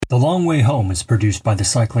The Long Way Home is produced by the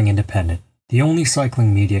Cycling Independent, the only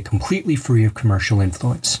cycling media completely free of commercial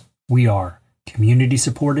influence. We are community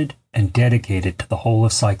supported and dedicated to the whole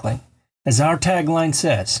of cycling. As our tagline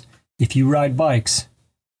says, if you ride bikes,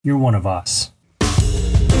 you're one of us.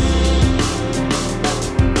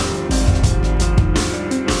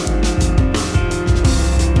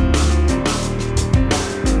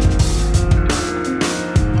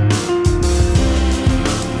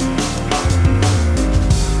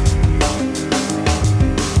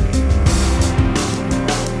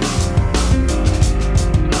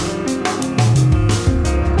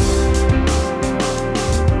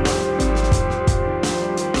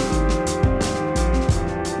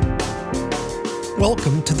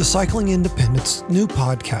 Welcome to the Cycling Independent's new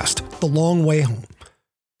podcast, The Long Way Home.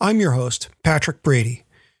 I'm your host, Patrick Brady.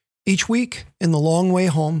 Each week in The Long Way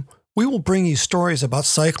Home, we will bring you stories about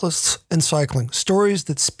cyclists and cycling, stories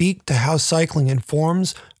that speak to how cycling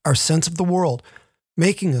informs our sense of the world,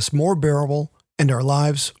 making us more bearable and our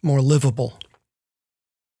lives more livable.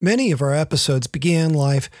 Many of our episodes began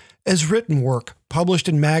life as written work published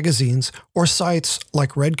in magazines or sites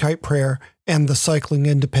like Red Kite Prayer and the Cycling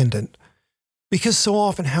Independent. Because so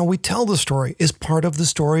often how we tell the story is part of the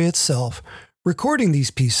story itself, recording these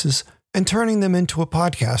pieces and turning them into a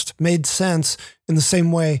podcast made sense in the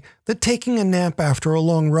same way that taking a nap after a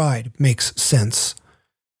long ride makes sense.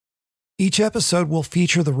 Each episode will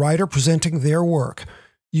feature the writer presenting their work,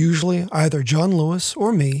 usually either John Lewis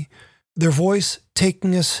or me, their voice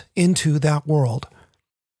taking us into that world.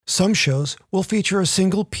 Some shows will feature a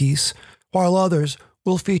single piece, while others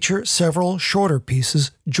will feature several shorter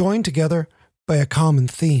pieces joined together by a common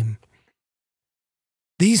theme.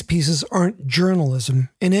 These pieces aren't journalism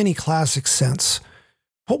in any classic sense.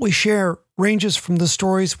 What we share ranges from the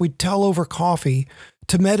stories we tell over coffee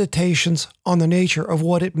to meditations on the nature of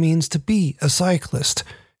what it means to be a cyclist.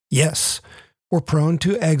 Yes, we're prone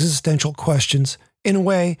to existential questions in a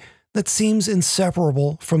way that seems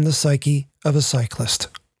inseparable from the psyche of a cyclist.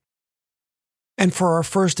 And for our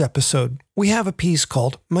first episode, we have a piece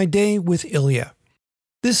called My Day with Ilya.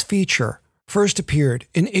 This feature first appeared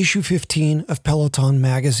in issue 15 of Peloton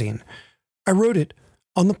magazine. I wrote it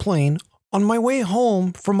on the plane on my way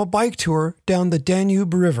home from a bike tour down the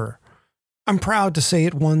Danube River. I'm proud to say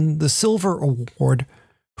it won the Silver Award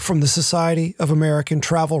from the Society of American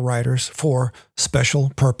Travel Writers for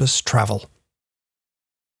Special Purpose Travel.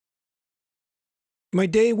 My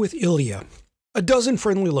Day with Ilya. A dozen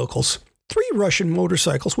friendly locals, 3 Russian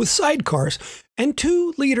motorcycles with sidecars, and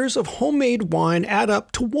 2 liters of homemade wine add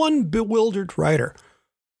up to one bewildered rider.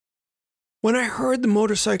 When I heard the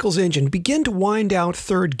motorcycle's engine begin to wind out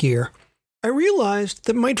third gear, I realized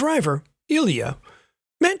that my driver, Ilya,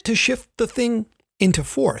 meant to shift the thing into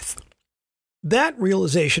fourth. That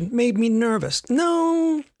realization made me nervous.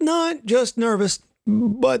 No, not just nervous,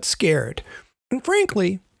 but scared. And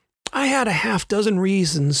frankly, I had a half dozen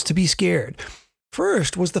reasons to be scared.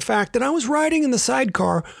 First was the fact that I was riding in the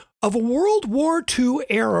sidecar of a World War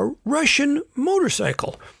II-era Russian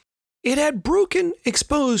motorcycle. It had broken,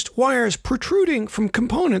 exposed wires protruding from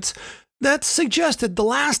components that suggested the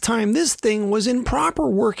last time this thing was in proper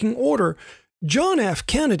working order, John F.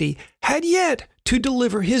 Kennedy had yet to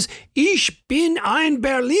deliver his Ich bin ein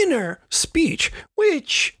Berliner speech,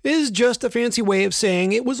 which is just a fancy way of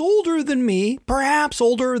saying it was older than me, perhaps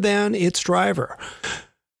older than its driver.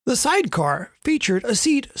 The sidecar featured a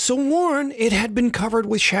seat so worn it had been covered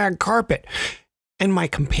with shag carpet, and my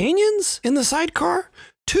companions in the sidecar,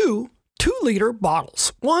 2 2-liter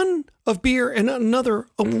bottles, one of beer and another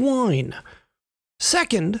of wine.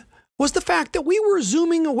 Second was the fact that we were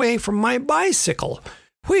zooming away from my bicycle,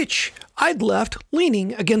 which I'd left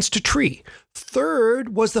leaning against a tree.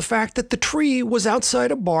 Third was the fact that the tree was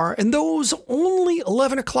outside a bar, and though it was only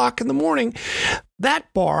 11 o'clock in the morning,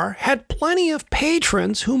 that bar had plenty of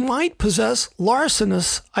patrons who might possess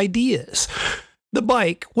larcenous ideas. The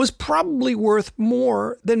bike was probably worth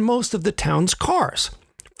more than most of the town's cars.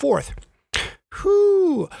 Fourth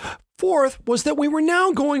was that we were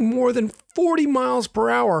now going more than 40 miles per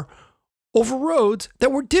hour over roads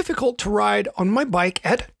that were difficult to ride on my bike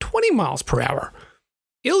at 20 miles per hour.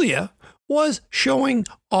 Ilya was showing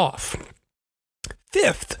off.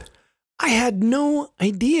 Fifth, I had no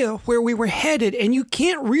idea where we were headed, and you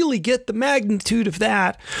can't really get the magnitude of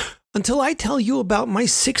that until I tell you about my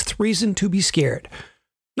 6th reason to be scared.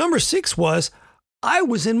 Number 6 was I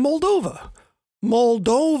was in Moldova.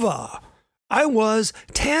 I was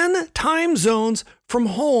 10 time zones from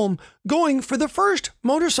home going for the first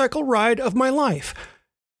motorcycle ride of my life.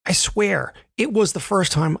 I swear, it was the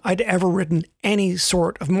first time I'd ever ridden any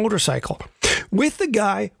sort of motorcycle with the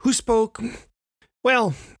guy who spoke,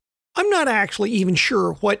 well, I'm not actually even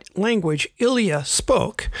sure what language Ilya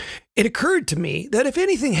spoke. It occurred to me that if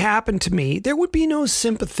anything happened to me, there would be no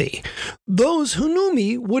sympathy. Those who knew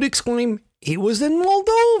me would exclaim, "He was in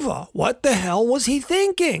Moldova. What the hell was he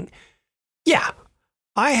thinking?" Yeah,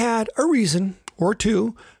 I had a reason or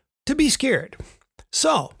two to be scared.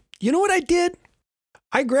 So, you know what I did?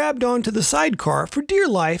 I grabbed onto the sidecar for dear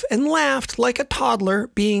life and laughed like a toddler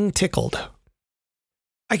being tickled.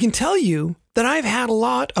 I can tell you that I've had a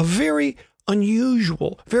lot of very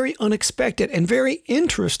unusual, very unexpected, and very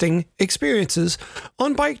interesting experiences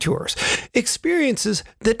on bike tours. Experiences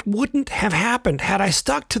that wouldn't have happened had I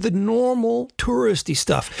stuck to the normal touristy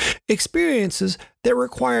stuff. Experiences that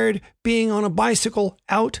required being on a bicycle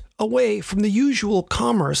out away from the usual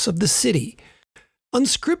commerce of the city.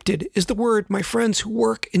 Unscripted is the word my friends who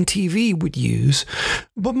work in TV would use,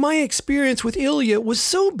 but my experience with Ilya was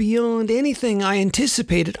so beyond anything I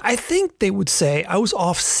anticipated, I think they would say I was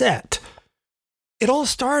offset. It all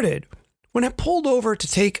started when I pulled over to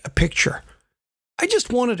take a picture. I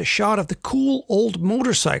just wanted a shot of the cool old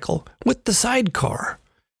motorcycle with the sidecar.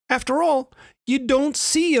 After all, you don't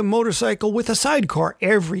see a motorcycle with a sidecar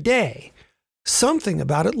every day. Something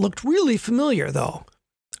about it looked really familiar, though.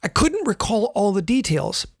 I couldn't recall all the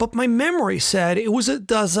details, but my memory said it was a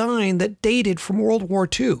design that dated from World War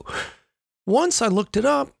II. Once I looked it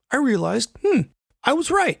up, I realized, I was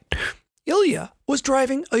right. Ilya was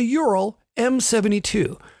driving a Ural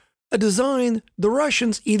M72, a design the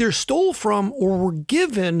Russians either stole from or were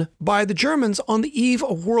given by the Germans on the eve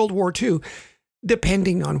of World War II,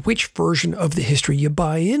 depending on which version of the history you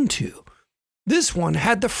buy into. This one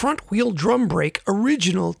had the front-wheel drum brake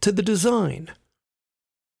original to the design.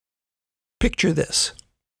 Picture this.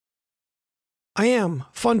 I am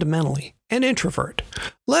fundamentally an introvert.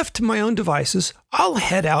 Left to my own devices, I'll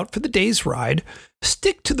head out for the day's ride,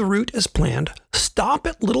 stick to the route as planned, stop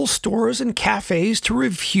at little stores and cafes to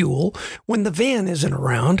refuel when the van isn't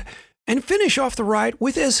around, and finish off the ride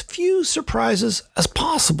with as few surprises as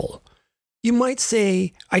possible. You might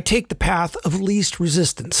say I take the path of least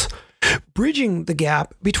resistance. Bridging the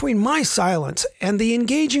gap between my silence and the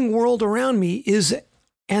engaging world around me is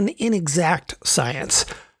an inexact science.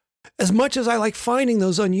 As much as I like finding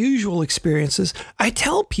those unusual experiences, I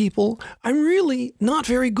tell people I'm really not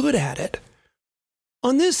very good at it.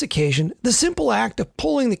 On this occasion, the simple act of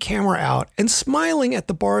pulling the camera out and smiling at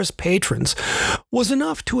the bar's patrons was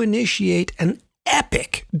enough to initiate an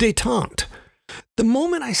epic détente. The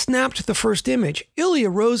moment I snapped the first image, Ilya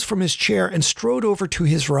rose from his chair and strode over to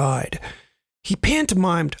his ride. He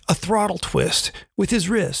pantomimed a throttle twist with his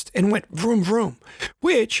wrist and went vroom vroom,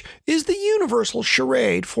 which is the universal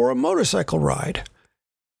charade for a motorcycle ride.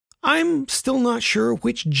 I'm still not sure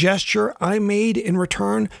which gesture I made in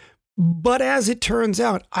return, but as it turns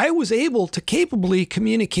out, I was able to capably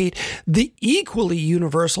communicate the equally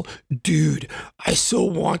universal, "Dude, I so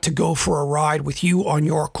want to go for a ride with you on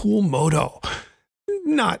your cool moto."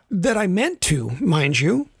 Not that I meant to, mind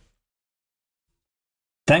you.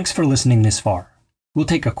 Thanks for listening this far. We'll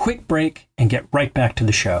take a quick break and get right back to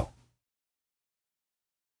the show.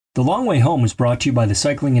 The Long Way Home was brought to you by the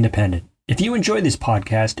Cycling Independent. If you enjoy this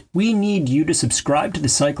podcast, we need you to subscribe to the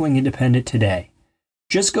Cycling Independent today.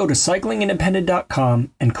 Just go to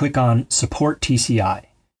cyclingindependent.com and click on Support TCI.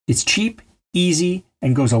 It's cheap, easy,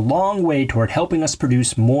 and goes a long way toward helping us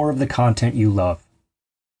produce more of the content you love.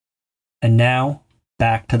 And now,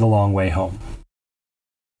 back to The Long Way Home.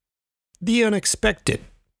 The unexpected.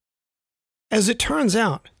 As it turns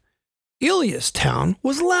out, Ilya's town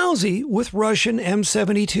was lousy with Russian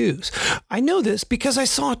M72s. I know this because I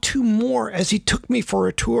saw two more as he took me for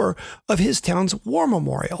a tour of his town's war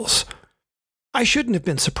memorials. I shouldn't have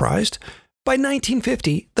been surprised. By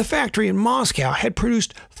 1950, the factory in Moscow had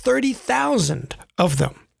produced 30,000 of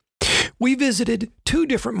them. We visited two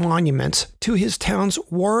different monuments to his town's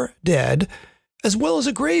war dead, as well as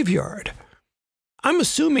a graveyard. I'm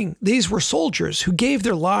assuming these were soldiers who gave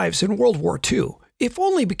their lives in World War II, if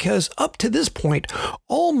only because up to this point,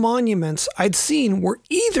 all monuments I'd seen were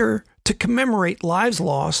either to commemorate lives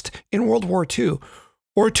lost in World War II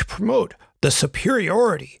or to promote the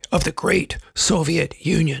superiority of the great Soviet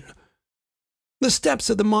Union. The steps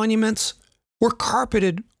of the monuments were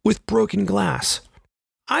carpeted with broken glass.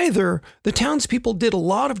 Either the townspeople did a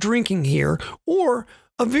lot of drinking here, or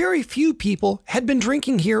a very few people had been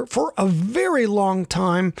drinking here for a very long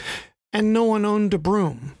time, and no one owned a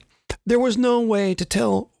broom. There was no way to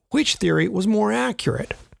tell which theory was more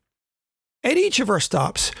accurate. At each of our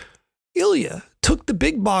stops, Ilya took the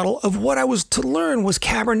big bottle of what I was to learn was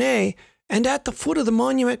Cabernet, and at the foot of the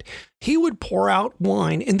monument, he would pour out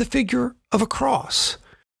wine in the figure of a cross.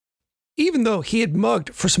 Even though he had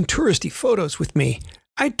mugged for some touristy photos with me,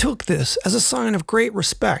 I took this as a sign of great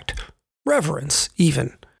respect, reverence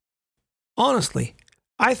even. Honestly,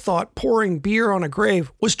 I thought pouring beer on a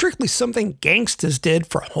grave was strictly something gangstas did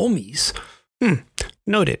for homies.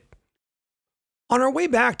 Noted. On our way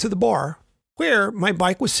back to the bar, where my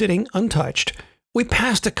bike was sitting untouched, we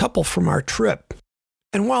passed a couple from our trip.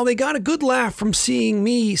 And while they got a good laugh from seeing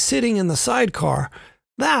me sitting in the sidecar,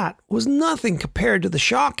 that was nothing compared to the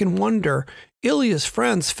shock and wonder Ilya's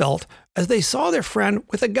friends felt as they saw their friend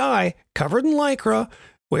with a guy covered in lycra,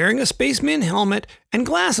 wearing a spaceman helmet and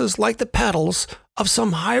glasses like the petals of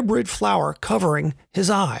some hybrid flower covering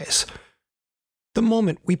his eyes. The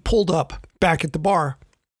moment we pulled up back at the bar,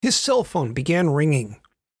 his cell phone began ringing.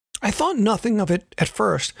 I thought nothing of it at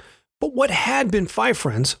first, but what had been 5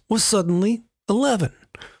 friends was suddenly 11.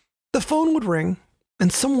 The phone would ring,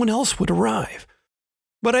 and someone else would arrive.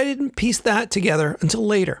 But I didn't piece that together until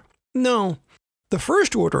later. No, the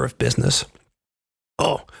first order of business.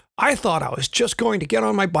 I thought I was just going to get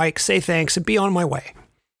on my bike, say thanks, and be on my way.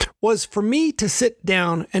 Was for me to sit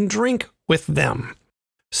down and drink with them.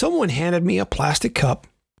 Someone handed me a plastic cup,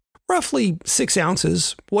 roughly 6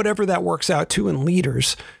 ounces, whatever that works out to in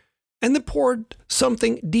liters, and they poured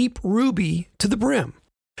something deep ruby to the brim.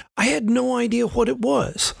 I had no idea what it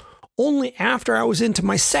was. Only after I was into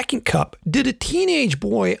my second cup did a teenage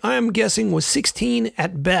boy, I'm guessing was 16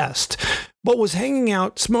 at best, but was hanging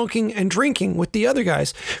out, smoking, and drinking with the other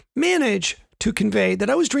guys, manage to convey that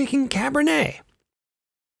I was drinking Cabernet.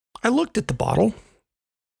 I looked at the bottle.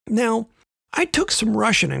 Now, I took some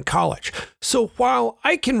Russian in college, so while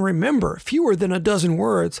I can remember fewer than a dozen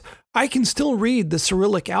words, I can still read the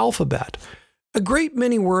Cyrillic alphabet. A great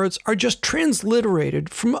many words are just transliterated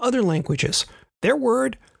from other languages. Their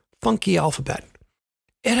word, funky alphabet.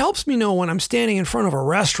 It helps me know when I'm standing in front of a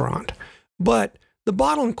restaurant, but the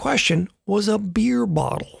bottle in question was a beer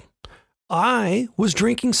bottle. I was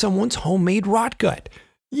drinking someone's homemade rot gut.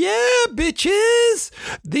 Yeah, bitches!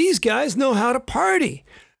 These guys know how to party.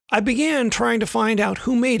 I began trying to find out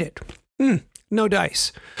who made it. No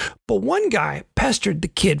dice. But one guy pestered the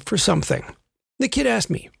kid for something. The kid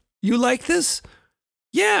asked me, "You like this?"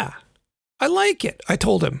 "Yeah, I like it," I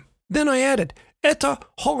told him. Then I added, "Это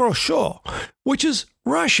хорошо," which is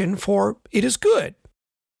Russian for "it is good."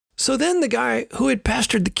 So then the guy who had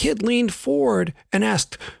pestered the kid leaned forward and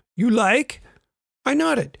asked, "You like?" I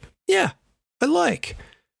nodded. "Yeah, I like."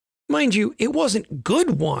 Mind you, it wasn't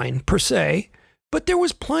good wine per se, but there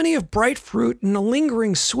was plenty of bright fruit and a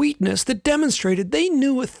lingering sweetness that demonstrated they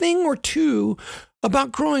knew a thing or two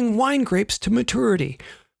about growing wine grapes to maturity,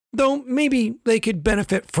 though maybe they could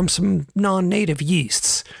benefit from some non-native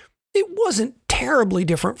yeasts. It wasn't terribly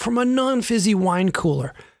different from a non-fizzy wine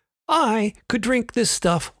cooler. I could drink this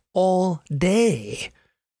stuff all day.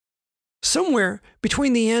 Somewhere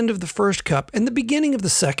between the end of the first cup and the beginning of the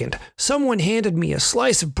second, someone handed me a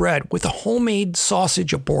slice of bread with a homemade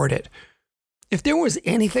sausage aboard it. If there was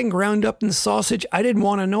anything ground up in the sausage I didn't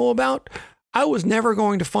want to know about, I was never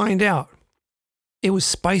going to find out. It was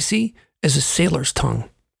spicy as a sailor's tongue.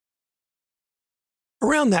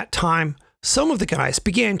 Around that time, some of the guys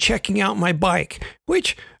began checking out my bike,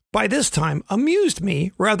 which by this time amused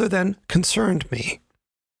me rather than concerned me.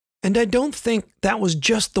 And I don't think that was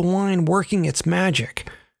just the wine working its magic.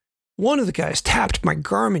 One of the guys tapped my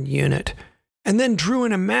Garmin unit and then drew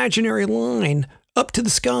an imaginary line up to the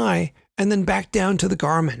sky and then back down to the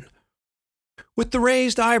Garmin. With the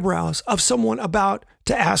raised eyebrows of someone about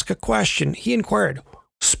to ask a question, he inquired,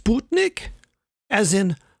 "Sputnik?" As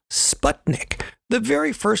in Sputnik, the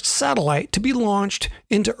very first satellite to be launched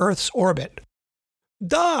into Earth's orbit.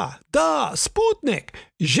 Da, Sputnik,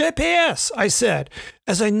 GPS, I said,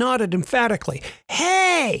 as I nodded emphatically.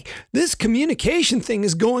 Hey, this communication thing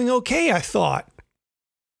is going okay, I thought.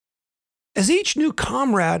 As each new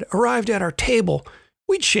comrade arrived at our table,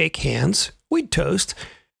 we'd shake hands, we'd toast,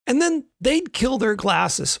 and then they'd kill their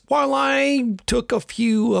glasses while I took a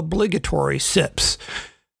few obligatory sips.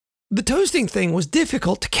 The toasting thing was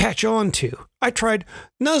difficult to catch on to. I tried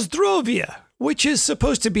 "Na zdrovia," which is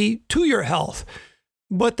supposed to be "to your health,"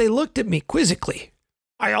 but they looked at me quizzically.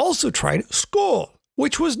 I also tried "skol,"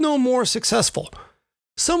 which was no more successful.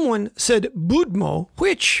 Someone said "budmo,"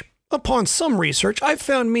 which, upon some research, I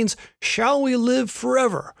found means "shall we live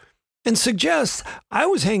forever," and suggests I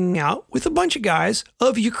was hanging out with a bunch of guys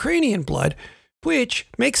of Ukrainian blood, which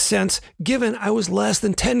makes sense given I was less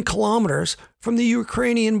than 10 kilometers from the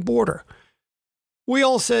Ukrainian border. We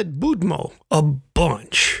all said "budmo" a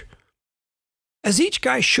bunch. As each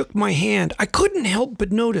guy shook my hand, I couldn't help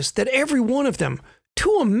but notice that every one of them, to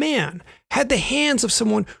a man, had the hands of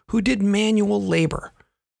someone who did manual labor.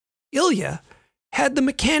 Ilya had the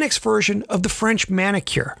mechanics version of the French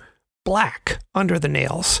manicure, black under the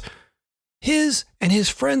nails. His and his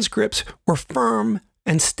friends' grips were firm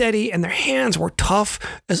and steady, and their hands were tough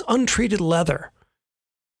as untreated leather.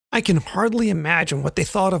 I can hardly imagine what they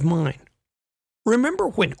thought of mine. Remember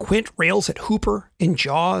when Quint rails at Hooper in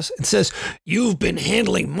Jaws and says, "You've been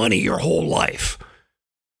handling money your whole life"?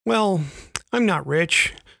 Well, I'm not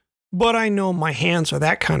rich, but I know my hands are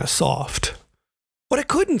that kind of soft. What I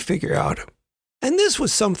couldn't figure out, and this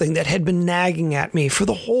was something that had been nagging at me for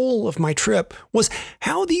the whole of my trip, was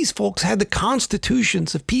how these folks had the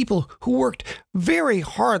constitutions of people who worked very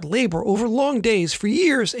hard labor over long days for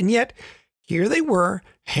years, and yet here they were,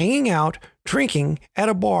 hanging out, drinking at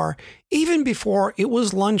a bar, even before it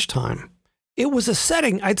was lunchtime. It was a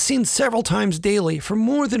setting I'd seen several times daily for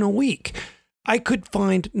more than a week. I could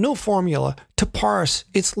find no formula to parse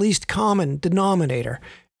its least common denominator.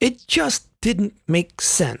 It just didn't make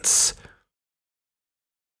sense.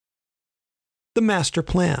 The master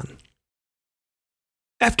plan.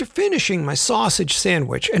 After finishing my sausage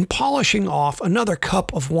sandwich and polishing off another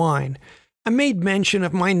cup of wine, I made mention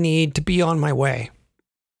of my need to be on my way.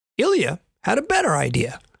 Ilya had a better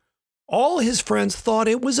idea. All his friends thought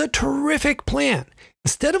it was a terrific plan.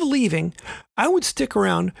 Instead of leaving, I would stick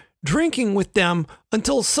around drinking with them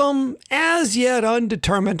until some as yet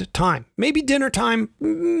undetermined time. Maybe dinner time,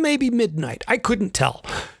 maybe midnight. I couldn't tell.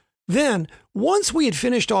 Then, once we had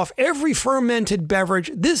finished off every fermented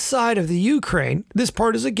beverage this side of the Ukraine, this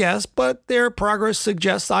part is a guess, but their progress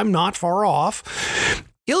suggests I'm not far off,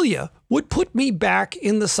 Ilya would put me back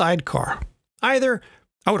in the sidecar. Either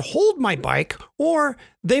I would hold my bike or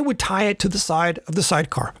they would tie it to the side of the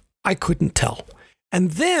sidecar. I couldn't tell.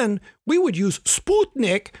 And then we would use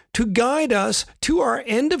Sputnik to guide us to our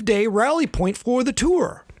end-of-day rally point for the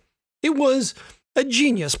tour. It was a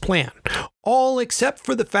genius plan, all except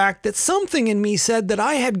for the fact that something in me said that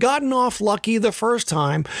I had gotten off lucky the first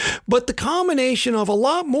time, but the combination of a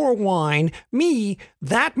lot more wine, me,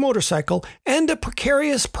 that motorcycle, and a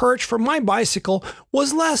precarious perch for my bicycle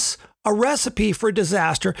was less a recipe for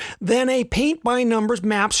disaster than a paint-by-numbers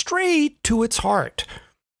map straight to its heart.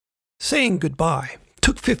 Saying goodbye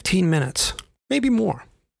took 15 minutes, maybe more.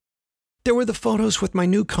 There were the photos with my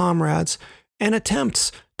new comrades and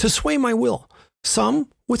attempts to sway my will, some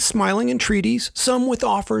with smiling entreaties, some with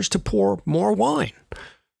offers to pour more wine.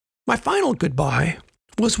 My final goodbye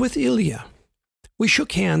was with Ilya. We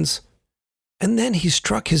shook hands, and then he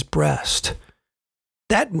struck his breast.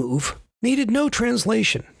 That move needed no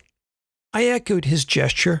translation. I echoed his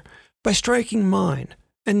gesture by striking mine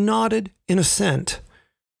and nodded in assent.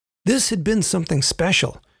 This had been something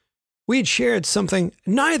special. We had shared something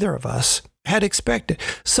neither of us had expected,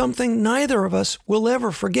 something neither of us will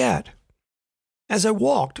ever forget. As I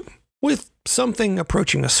walked, with something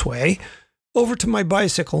approaching a sway, over to my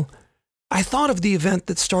bicycle, I thought of the event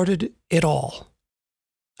that started it all.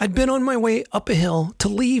 I'd been on my way up a hill to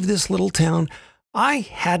leave this little town. I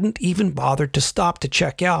hadn't even bothered to stop to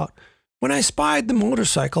check out when I spied the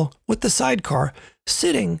motorcycle with the sidecar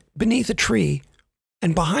sitting beneath a tree,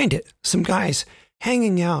 and behind it, some guys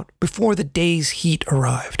hanging out before the day's heat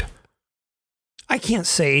arrived. I can't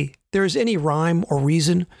say there is any rhyme or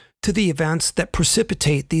reason to the events that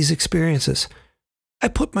precipitate these experiences. I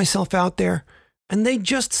put myself out there, and they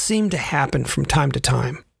just seem to happen from time to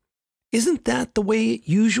time. Isn't that the way it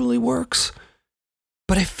usually works?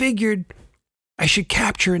 But I figured I should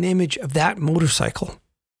capture an image of that motorcycle.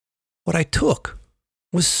 What I took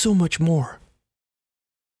was so much more.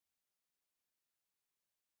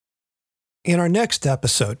 In our next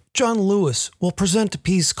episode, John Lewis will present a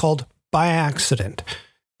piece called By Accident.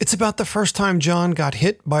 It's about the first time John got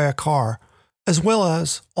hit by a car, as well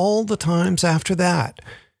as all the times after that.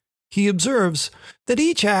 He observes that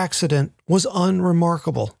each accident was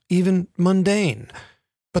unremarkable, even mundane,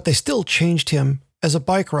 but they still changed him as a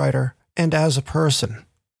bike rider and as a person.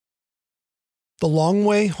 The Long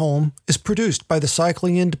Way Home is produced by the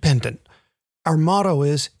Cycling Independent. Our motto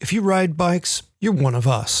is, if you ride bikes, you're one of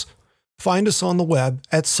us. Find us on the web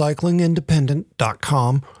at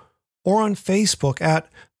cyclingindependent.com or on Facebook at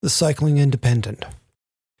The Cycling Independent.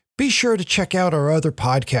 Be sure to check out our other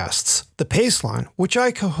podcasts, The Paceline, which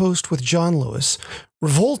I co-host with John Lewis,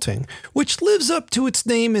 Revolting, which lives up to its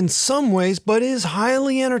name in some ways but is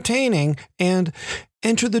highly entertaining, and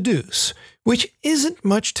Enter the Deuce, which isn't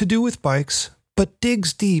much to do with bikes, but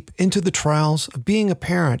digs deep into the trials of being a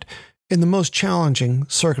parent in the most challenging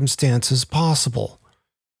circumstances possible.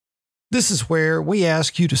 This is where we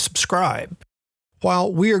ask you to subscribe.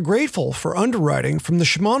 While we are grateful for underwriting from the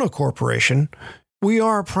Shimano Corporation, we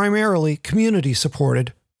are primarily community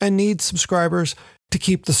supported and need subscribers to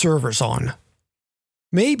keep the servers on.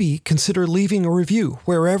 Maybe consider leaving a review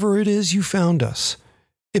wherever it is you found us.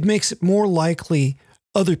 It makes it more likely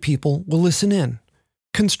other people will listen in.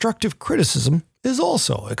 Constructive criticism is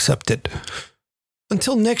also accepted.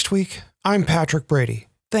 Until next week, I'm Patrick Brady.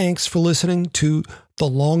 Thanks for listening to The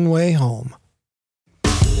Long Way Home.